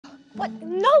What?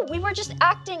 No, we were just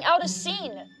acting out a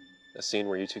scene. A scene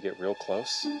where you two get real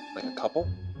close? Like a couple?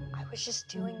 I was just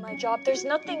doing my job. There's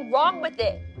nothing wrong with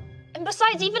it. And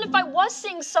besides, even if I was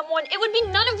seeing someone, it would be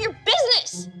none of your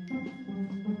business!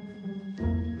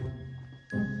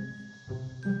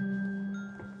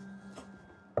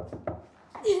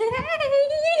 Hey!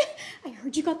 I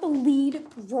heard you got the lead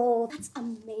role. That's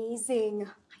amazing.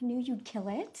 I knew you'd kill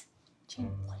it.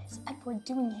 Jane, what is Edward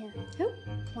doing here? Who?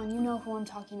 Come on, you know who I'm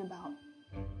talking about.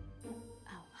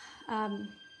 Oh,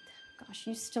 gosh,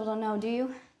 you still don't know, do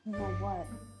you? Know what?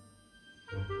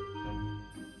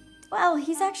 Well,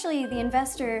 he's actually the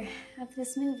investor of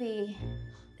this movie.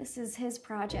 This is his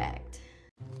project.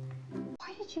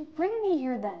 Why did you bring me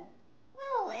here then?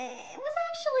 Well, it was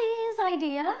actually his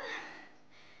idea.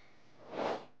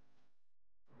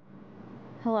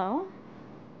 Hello?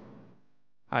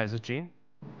 Hi, is this Gene?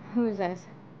 Who is this?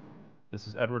 This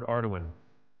is Edward Arduin.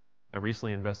 I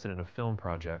recently invested in a film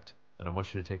project, and I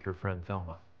want you to take your friend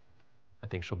Thelma. I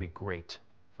think she'll be great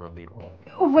for a lead role.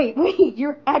 Oh, wait,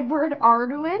 you're Edward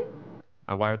Arduin?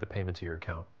 I wired the payment to your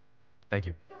account. Thank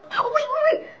you. Oh,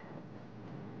 wait!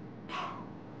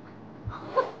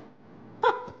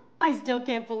 I still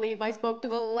can't believe I spoke to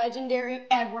the legendary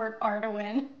Edward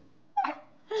Arduin. I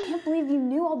can't believe you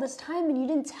knew all this time and you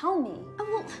didn't tell me. Oh,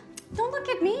 well, don't look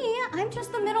at me. I'm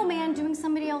just the middleman doing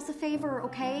somebody else a favor,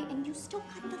 okay? And you still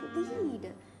got the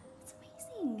lead. It's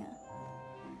amazing.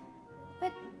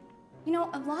 But, you know,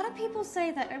 a lot of people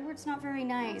say that Edward's not very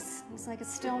nice. He's like a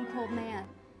stone cold man.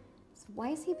 So why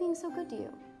is he being so good to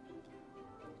you?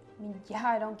 I mean, yeah,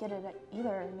 I don't get it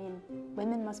either. I mean,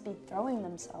 women must be throwing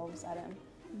themselves at him.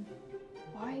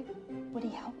 Why would he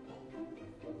help me?